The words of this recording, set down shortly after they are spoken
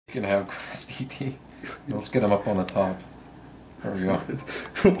can have Crusty E.T. Let's get him up on the top. There we go.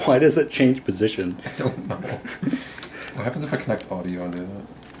 Why does it change position? I don't know. What happens if I connect audio and do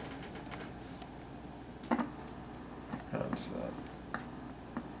that? Oh, just that.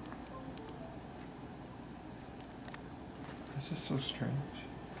 This is so strange.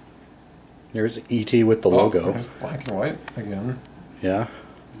 Here's E.T. with the logo. Black and white again. Yeah.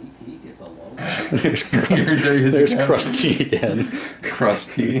 E.T. gets a logo. there's Crusty again.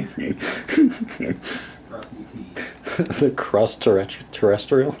 Crusty. Crusty E.T. The crust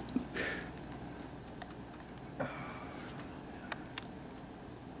terrestrial. I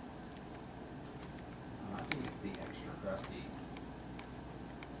think it's the extra crusty.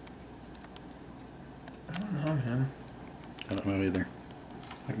 I don't know, man. I don't know either.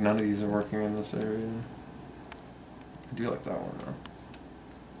 Like none of these are working in this area. I do like that one though.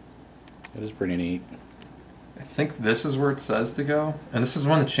 It is pretty neat. I think this is where it says to go, and this is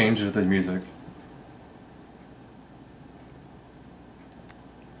one that changes the music.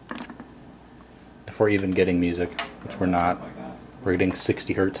 If we're even getting music, which we're not. We're getting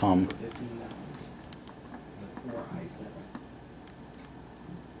 60 hertz hum.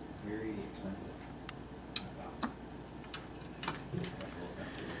 Very expensive.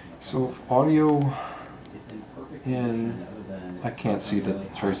 So if audio It's in perfect in, condition other than I it's can't see the really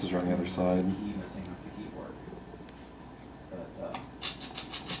hot traces are on the other side. key missing off the keyboard. But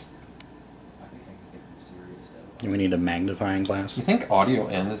I think I could get some serious stuff. We need a magnifying glass. You think audio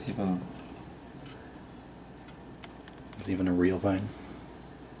in is even? Is even a real thing.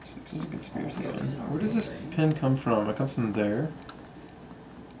 This is a conspiracy. Where does this pin come from? It comes from there.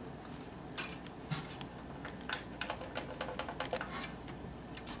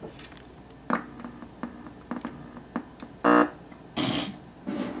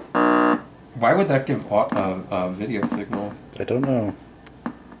 Why would that give a video signal? I don't know.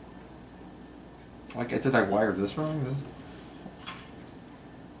 Like, did I wire this wrong? This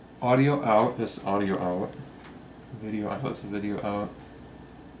audio out is audio out. Video outlet's video out.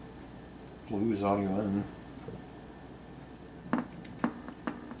 Blue is audio in.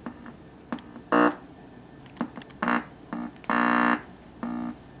 That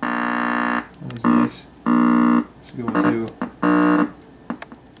was nice. Let's go with 2.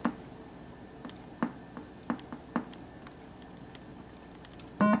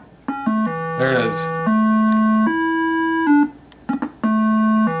 There it is.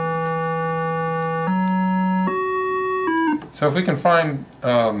 So if we can find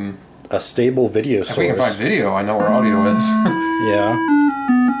A stable video source. if we can find video, I know where audio is. Yeah.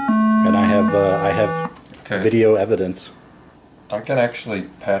 And I have Okay. video evidence I can actually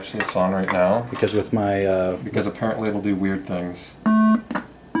patch this on right now because with my because apparently it'll do weird things. I'm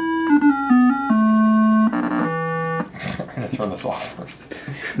gonna turn this off first.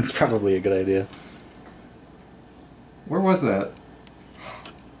 it's probably a good idea. Where was that?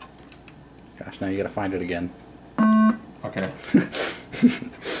 Gosh, now you gotta find it again. Okay.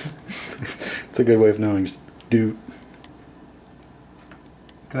 It's a good way of knowing. Just do.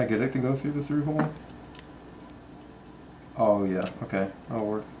 Can I get it to go through the through hole? Oh yeah. Okay. That'll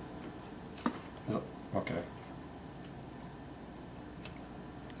work. Okay.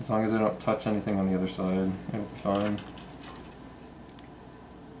 As long as I don't touch anything on the other side, it'll be fine.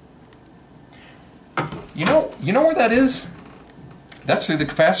 You know where that is? That's through the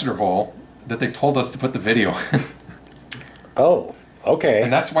capacitor hole that they told us to put the video in. Oh, okay.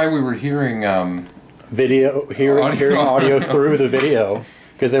 And that's why we were hearing Video, hearing audio through the video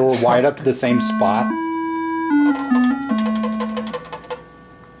because they were wired up to the same spot.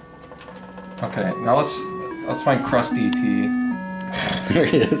 Okay, now let's find Crusty E.T. There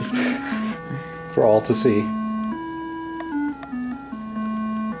he is, for all to see.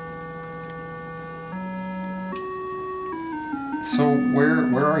 So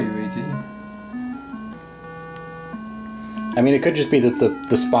where are you, E.T.? I mean, it could just be that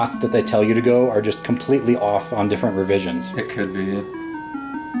the spots that they tell you to go are just completely off on different revisions. It could be.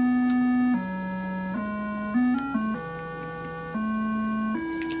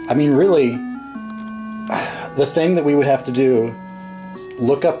 I mean, really, the thing that we would have to do is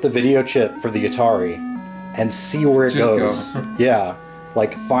look up the video chip for the Atari and see where it Just goes. go. Yeah,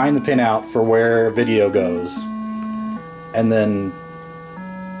 like find the pinout for where video goes, and then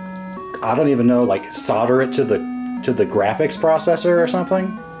I don't even know, like solder it to the graphics processor or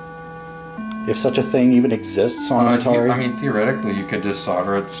something. If such a thing even exists on Atari. I mean, theoretically, you could just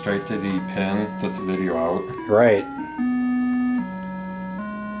solder it straight to the pin that's video out. Right.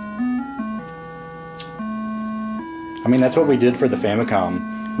 I mean, that's what we did for the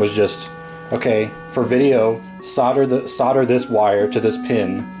Famicom, was just, okay, for video, solder this wire to this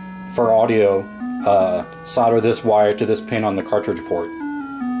pin, for audio, solder this wire to this pin on the cartridge port.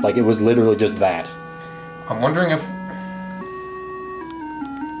 Like, it was literally just that. I'm wondering if...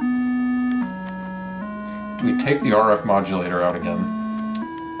 Do we take the RF modulator out again?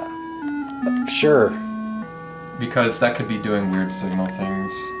 Sure. Because that could be doing weird signal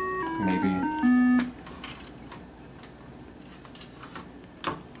things. Maybe.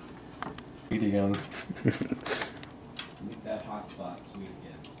 Eat again. Make that hotspot sweet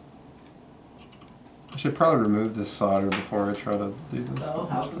again. I should probably remove this solder before I try to do this. So,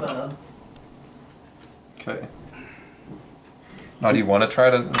 how's the... Okay. Now, do you want to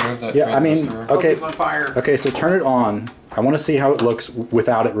try to remove that Yeah, I mean, transistor? okay. Focus on fire. Okay, so turn it on. I want to see how it looks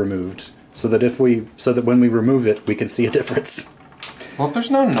without it removed, so that when we remove it, we can see a difference. Well, if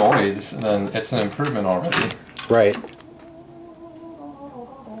there's no noise, then it's an improvement already. Right.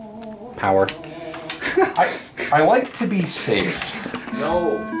 Power. I like to be safe.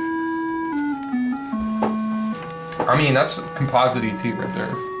 No. I mean, that's composite ET right there.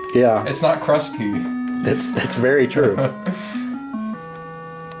 Yeah, It's not Crusty. that's very true. So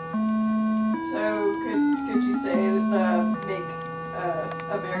could you say make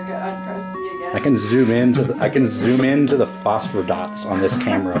America uncrusty again? I can zoom into the phosphor dots on this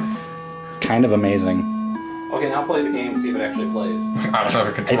camera. It's kind of amazing. Okay, now play the game, see if it actually plays. I don't have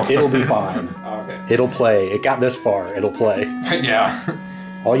a control. It'll be fine. Oh, okay. It'll play. It got this far. It'll play. Yeah.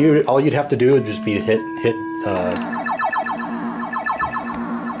 All you'd have to do would just be to hit.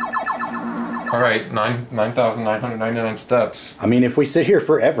 All right, 9,999 steps. I mean, if we sit here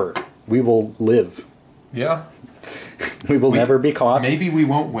forever, we will live. Yeah. We will never be caught. Maybe we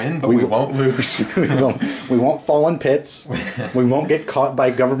won't win, but we won't lose. we won't fall in pits. We won't get caught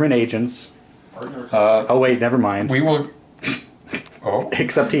by government agents. Oh wait, never mind. We will. Oh.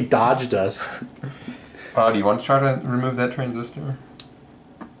 Except he dodged us. Do you want to try to remove that transistor?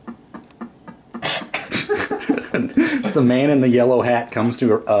 The man in the yellow hat comes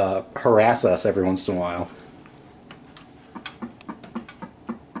to harass us every once in a while.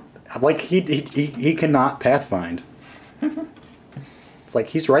 Like he cannot pathfind. It's like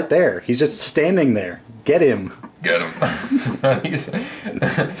he's right there. He's just standing there. Get him. Get him.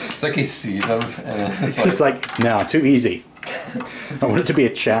 It's like he sees him, and it's like, He's like, no, too easy. I want it to be a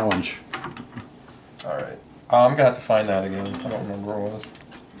challenge. all right. I'm gonna have to find that again. I don't remember where it was.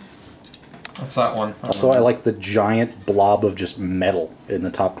 What's that one? Also, I like the giant blob of just metal in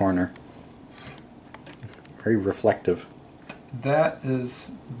the top corner. Very reflective. That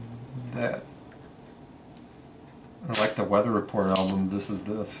is that. I like the Weather Report album. This is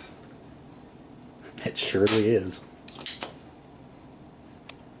this. It surely is.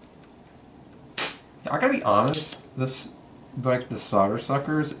 I gotta be honest. This, like the solder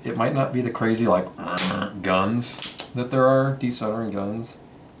suckers, it might not be the crazy like guns that there are, desoldering guns,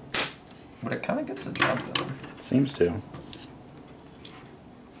 but it kind of gets the job done. It seems to.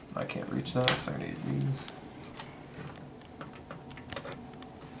 I can't reach that. So I need these.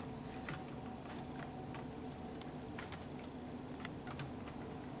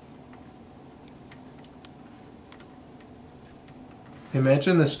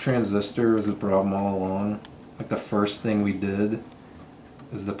 Imagine this transistor was the problem all along. Like the first thing we did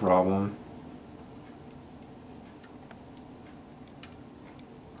is the problem.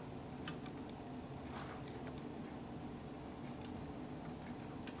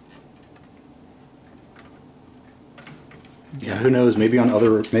 Yeah, who knows? Maybe on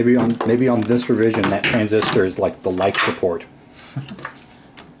this revision, that transistor is like the life support.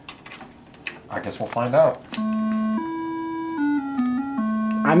 I guess we'll find out.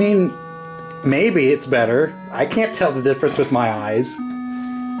 I mean, maybe it's better. I can't tell the difference with my eyes.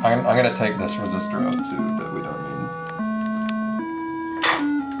 I'm gonna take this resistor out too that we don't need.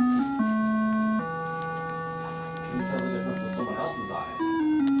 Can you tell the difference with someone else's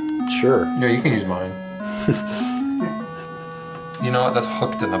eyes? Sure. Yeah, you can use mine. You know what? That's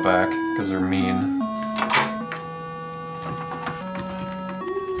hooked in the back because they're mean.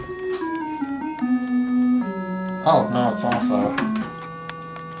 Oh no, it's almost out.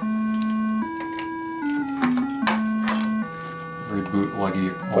 Very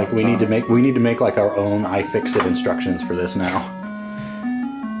bootleggy. It's like we need to make like our own iFixit instructions for this now.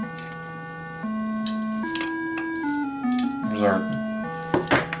 There's our.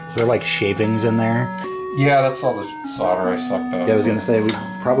 Is there like shavings in there? Yeah, that's all the solder I sucked out. Yeah, I was gonna say we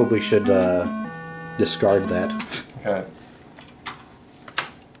probably should discard that. Okay.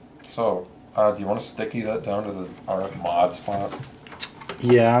 So, do you want to sticky that down to the RF mod spot?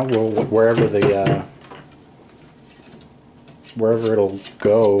 Yeah, well, wherever it'll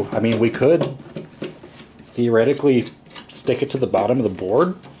go. I mean, we could theoretically stick it to the bottom of the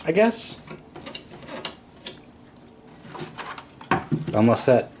board. I guess. Unless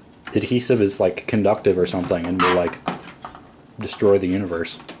that adhesive is like conductive or something and will like destroy the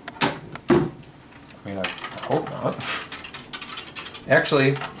universe. I mean, I hope not.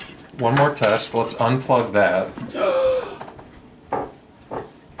 Actually, one more test. Let's unplug that.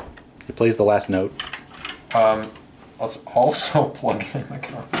 It plays the last note. Let's also plug in the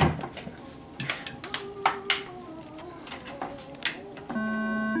console.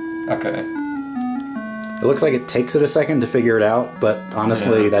 Okay. It looks like it takes it a second to figure it out, but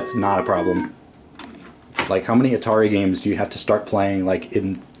honestly, that's not a problem. Like, how many Atari games do you have to start playing, like,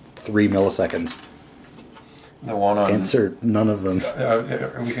 in 3 milliseconds? The one on... Answer, none of them.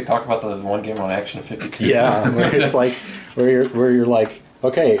 We could talk about the one game on Action 52. Yeah, where it's like, where you're like,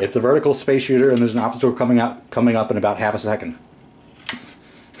 okay, it's a vertical space shooter and there's an obstacle coming up in about half a second.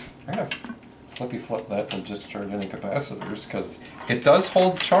 I'm gonna flippy flip that to discharge any capacitors, because it does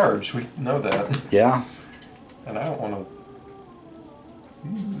hold charge, we know that. Yeah. And I don't want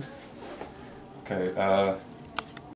to... Okay,